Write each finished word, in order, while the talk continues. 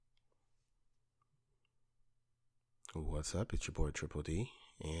What's up? It's your boy Triple D,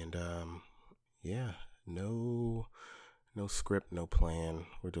 and yeah, no, no script, no plan.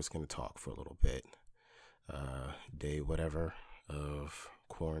 We're just gonna talk for a little bit. Day whatever of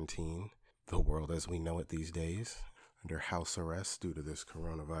quarantine, the world as we know it these days, under house arrest due to this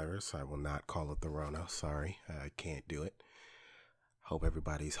coronavirus. I will not call it the Rona. Sorry, I can't do it. Hope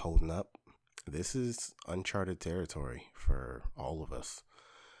everybody's holding up. This is uncharted territory for all of us.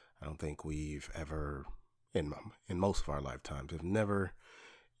 I don't think we've ever, in most of our lifetimes, have never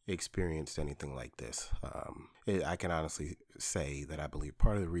experienced anything like this. I can honestly say that I believe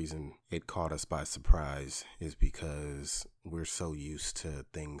part of the reason it caught us by surprise is because we're so used to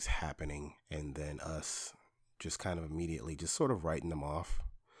things happening and then us just kind of immediately just sort of writing them off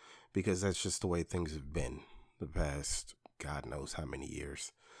because that's just the way things have been the past God knows how many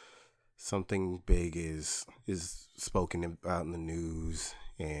years. Something big is spoken about in the news,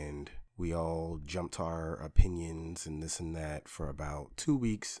 and we all jump to our opinions and this and that for about 2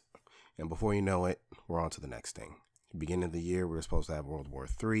 weeks, and before you know it, we're on to the next thing. Beginning of the year, we were supposed to have World War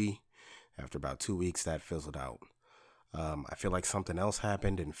III. After about 2 weeks, that fizzled out. I feel like something else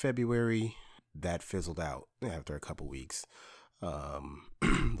happened in February. That fizzled out after a couple weeks.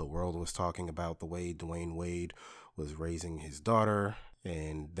 The world was talking about the way Dwayne Wade was raising his daughter,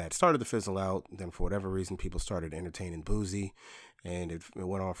 and that started to fizzle out. Then, for whatever reason, people started entertaining Boozy, and it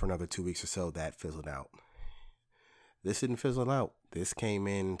went on for another 2 weeks or so. That fizzled out. This didn't fizzle out. This came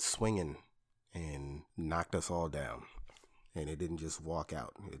in swinging and knocked us all down. And it didn't just walk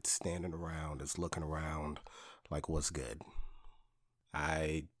out. It's standing around. It's looking around like, what's good?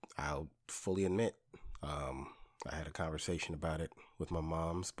 I'll fully admit, I had a conversation about it with my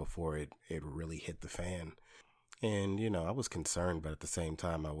mom's before it really hit the fan. And, I was concerned, but at the same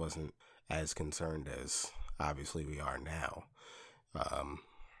time, I wasn't as concerned as obviously we are now. Um,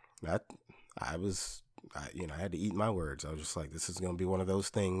 I, I had to eat my words. I was just like, this is going to be one of those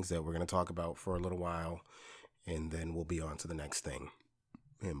things that we're going to talk about for a little while, and then we'll be on to the next thing.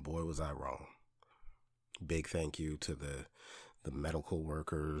 And boy, was I wrong. Big thank you to the medical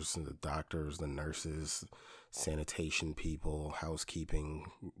workers, the doctors, the nurses, sanitation people, housekeeping,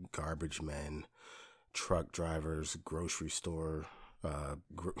 garbage men, truck drivers, grocery store,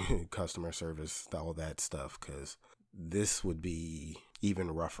 customer service, all that stuff, because this would be even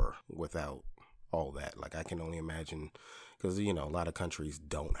rougher without all that. Like, I can only imagine, because, a lot of countries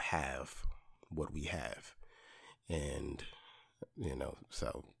don't have what we have. And,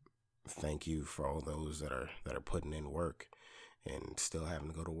 so thank you for all those that are putting in work and still having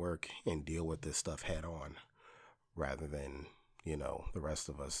to go to work and deal with this stuff head on rather than, the rest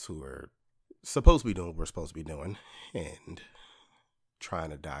of us who are supposed to be doing what we're supposed to be doing and trying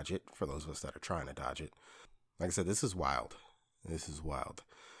to dodge it. For those of us that are trying to dodge it, like I said, this is wild. This is wild.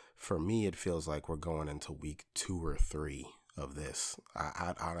 For me, it feels like we're going into week 2 or 3 of this.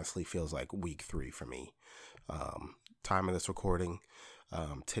 I honestly feels like week 3 for me. Time of this recording,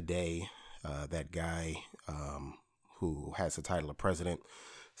 today, that guy who has the title of president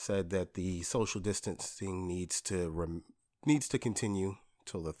said that the social distancing needs to continue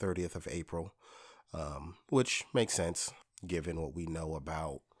till the 30th of April, which makes sense given what we know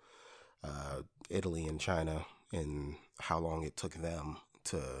about Italy and China and how long it took them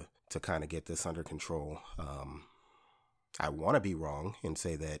to kind of get this under control. I want to be wrong and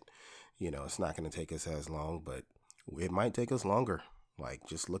say that, it's not going to take us as long, but it might take us longer. Like,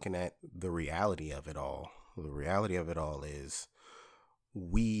 just looking at the reality of it all. The reality of it all is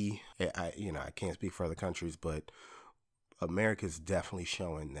I can't speak for other countries, but America's definitely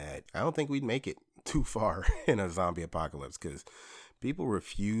showing that I don't think we'd make it too far in a zombie apocalypse because people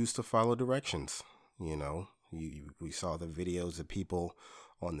refuse to follow directions. We saw the videos of people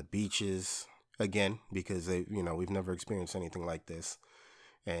on the beaches again because we've never experienced anything like this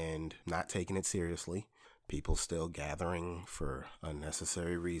and not taking it seriously. People still gathering for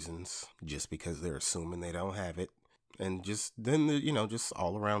unnecessary reasons just because they're assuming they don't have it. And just then, just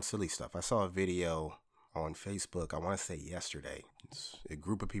all around silly stuff. I saw a video on Facebook, I want to say yesterday. It's a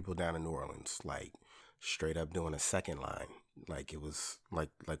group of people down in New Orleans, like straight up doing a second line. Like it was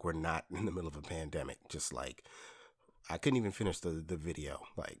like we're not in the middle of a pandemic. Just like I couldn't even finish the video.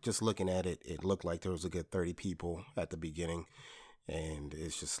 Like just looking at it, it looked like there was a good 30 people at the beginning. And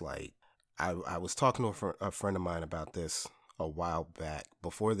it's just like, I was talking to a friend of mine about this a while back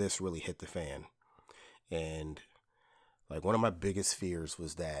before this really hit the fan. And like one of my biggest fears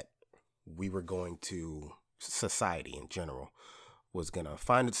was that society in general was going to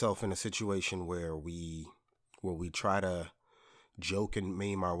find itself in a situation where we try to joke and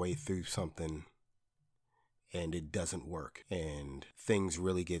meme our way through something and it doesn't work and things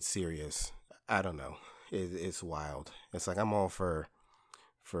really get serious. I don't know. it's wild. It's like I'm all for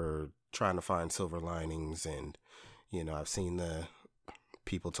trying to find silver linings, and I've seen the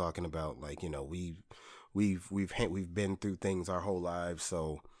people talking about, like, we've been through things our whole lives,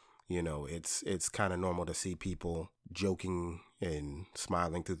 so it's kind of normal to see people joking and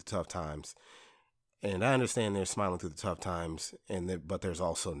smiling through the tough times. And I understand they're smiling through the tough times, but there's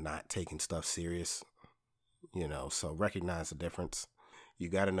also not taking stuff serious, so recognize the difference. You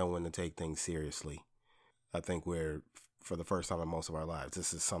got to know when to take things seriously. I think for the first time in most of our lives,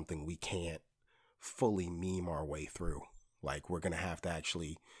 this is something we can't fully meme our way through. Like, we're going to have to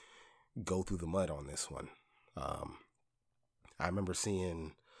actually go through the mud on this one. I remember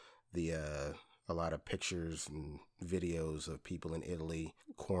seeing a lot of pictures and videos of people in Italy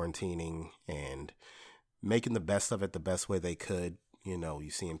quarantining and making the best of it the best way they could. You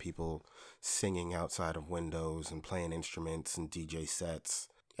seeing people singing outside of windows and playing instruments and DJ sets,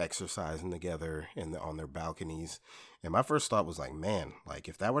 exercising together on their balconies. And my first thought was like, man, like,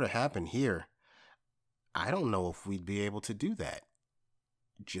 if that were to happen here, I don't know if we'd be able to do that.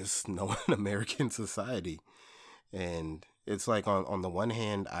 Just knowing American society. And it's like, on the one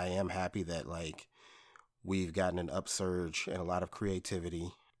hand, I am happy that, like, we've gotten an upsurge and a lot of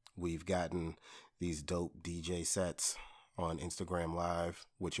creativity. We've gotten these dope DJ sets on Instagram Live,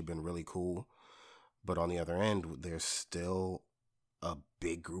 which have been really cool. But on the other end, there's still a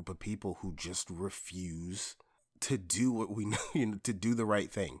big group of people who just refuse to do what we know, to do the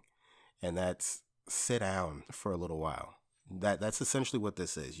right thing. And that's sit down for a little while. That's essentially what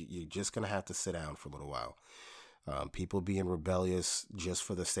this is. You're just going to have to sit down for a little while. People being rebellious just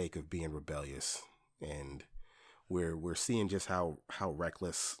for the sake of being rebellious. And we're seeing just how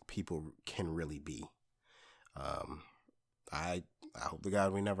reckless people can really be. I hope to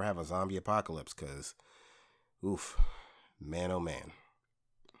God we never have a zombie apocalypse, because, oof, man, oh man.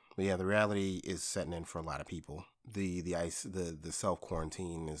 But yeah, the reality is setting in for a lot of people. The self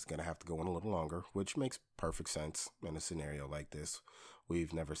quarantine is gonna have to go on a little longer, which makes perfect sense in a scenario like this.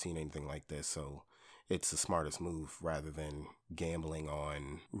 We've never seen anything like this, so it's the smartest move rather than gambling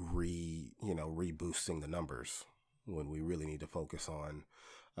on reboosting the numbers when we really need to focus on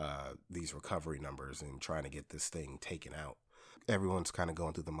these recovery numbers and trying to get this thing taken out. Everyone's kind of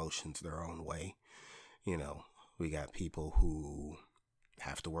going through the motions their own way. We got people who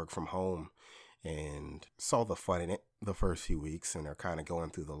have to work from home and saw the fun in it the first few weeks, and are kind of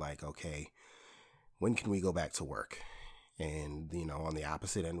going through the, like, okay, when can we go back to work? And, on the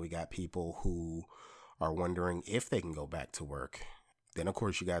opposite end, we got people who are wondering if they can go back to work. Then, of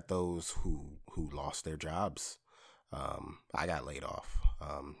course, you got those who lost their jobs. I got laid off.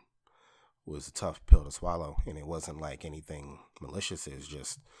 Was a tough pill to swallow, and it wasn't like anything malicious. It's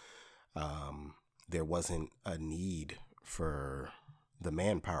just there wasn't a need for the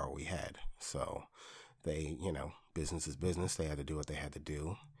manpower we had. So they, business is business. They had to do what they had to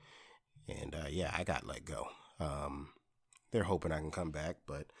do. And I got let go. They're hoping I can come back,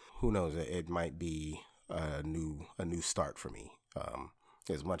 but who knows? It might be a new start for me.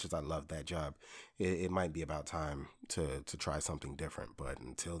 As much as I love that job, it might be about time to try something different. But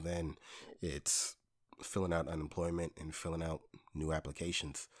until then, it's filling out unemployment and filling out new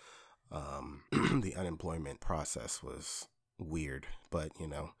applications. The unemployment process was weird, but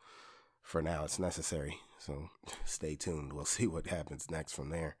for now it's necessary. So stay tuned. We'll see what happens next from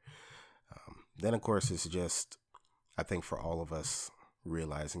there. Then, of course, it's just, I think, for all of us,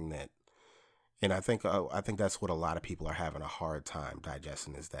 realizing that, and I think that's what a lot of people are having a hard time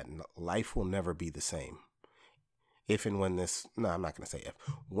digesting, is that life will never be the same. If and when this, no, I'm not going to say if,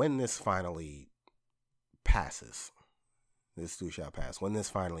 when this finally passes, this too shall pass. When this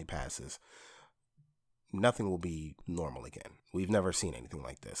finally passes, nothing will be normal again. We've never seen anything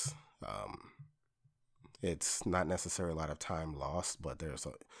like this. It's not necessarily a lot of time lost, but there's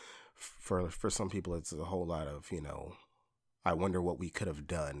for some people, it's a whole lot of, I wonder what we could have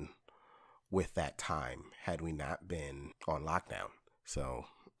done with that time had we not been on lockdown. So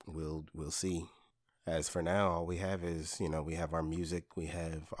we'll see. As for now, all we have is, we have our music, we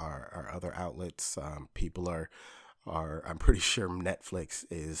have our other outlets. People are I'm pretty sure Netflix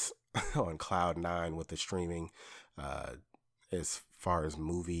is on cloud nine with the streaming. As far as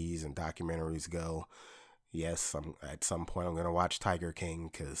movies and documentaries go, yes, at some point I'm going to watch Tiger King,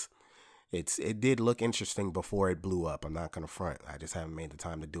 because it did look interesting before it blew up. I'm not going to front. I just haven't made the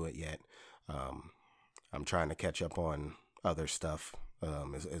time to do it yet. I'm trying to catch up on other stuff,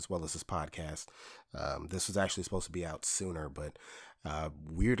 as well as this podcast. This was actually supposed to be out sooner, but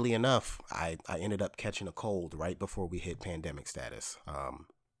weirdly enough, I ended up catching a cold right before we hit pandemic status.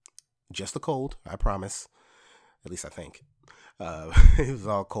 Just a cold, I promise. At least I think. It was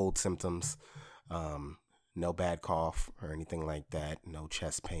all cold symptoms. No bad cough or anything like that. No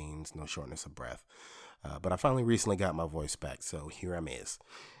chest pains, no shortness of breath. But I finally recently got my voice back, so here I'm is.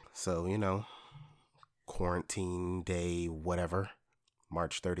 So, quarantine day, whatever,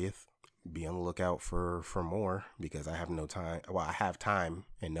 March 30th. Be on the lookout for more because I have no time. Well, I have time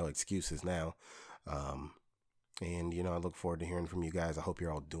and no excuses now. And, I look forward to hearing from you guys. I hope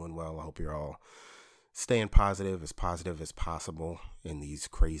you're all doing well. I hope you're all staying positive as possible in these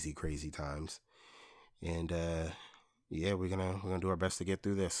crazy, crazy times. And, yeah, we're gonna do our best to get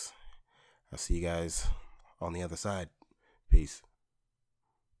through this. I'll see you guys on the other side. Peace.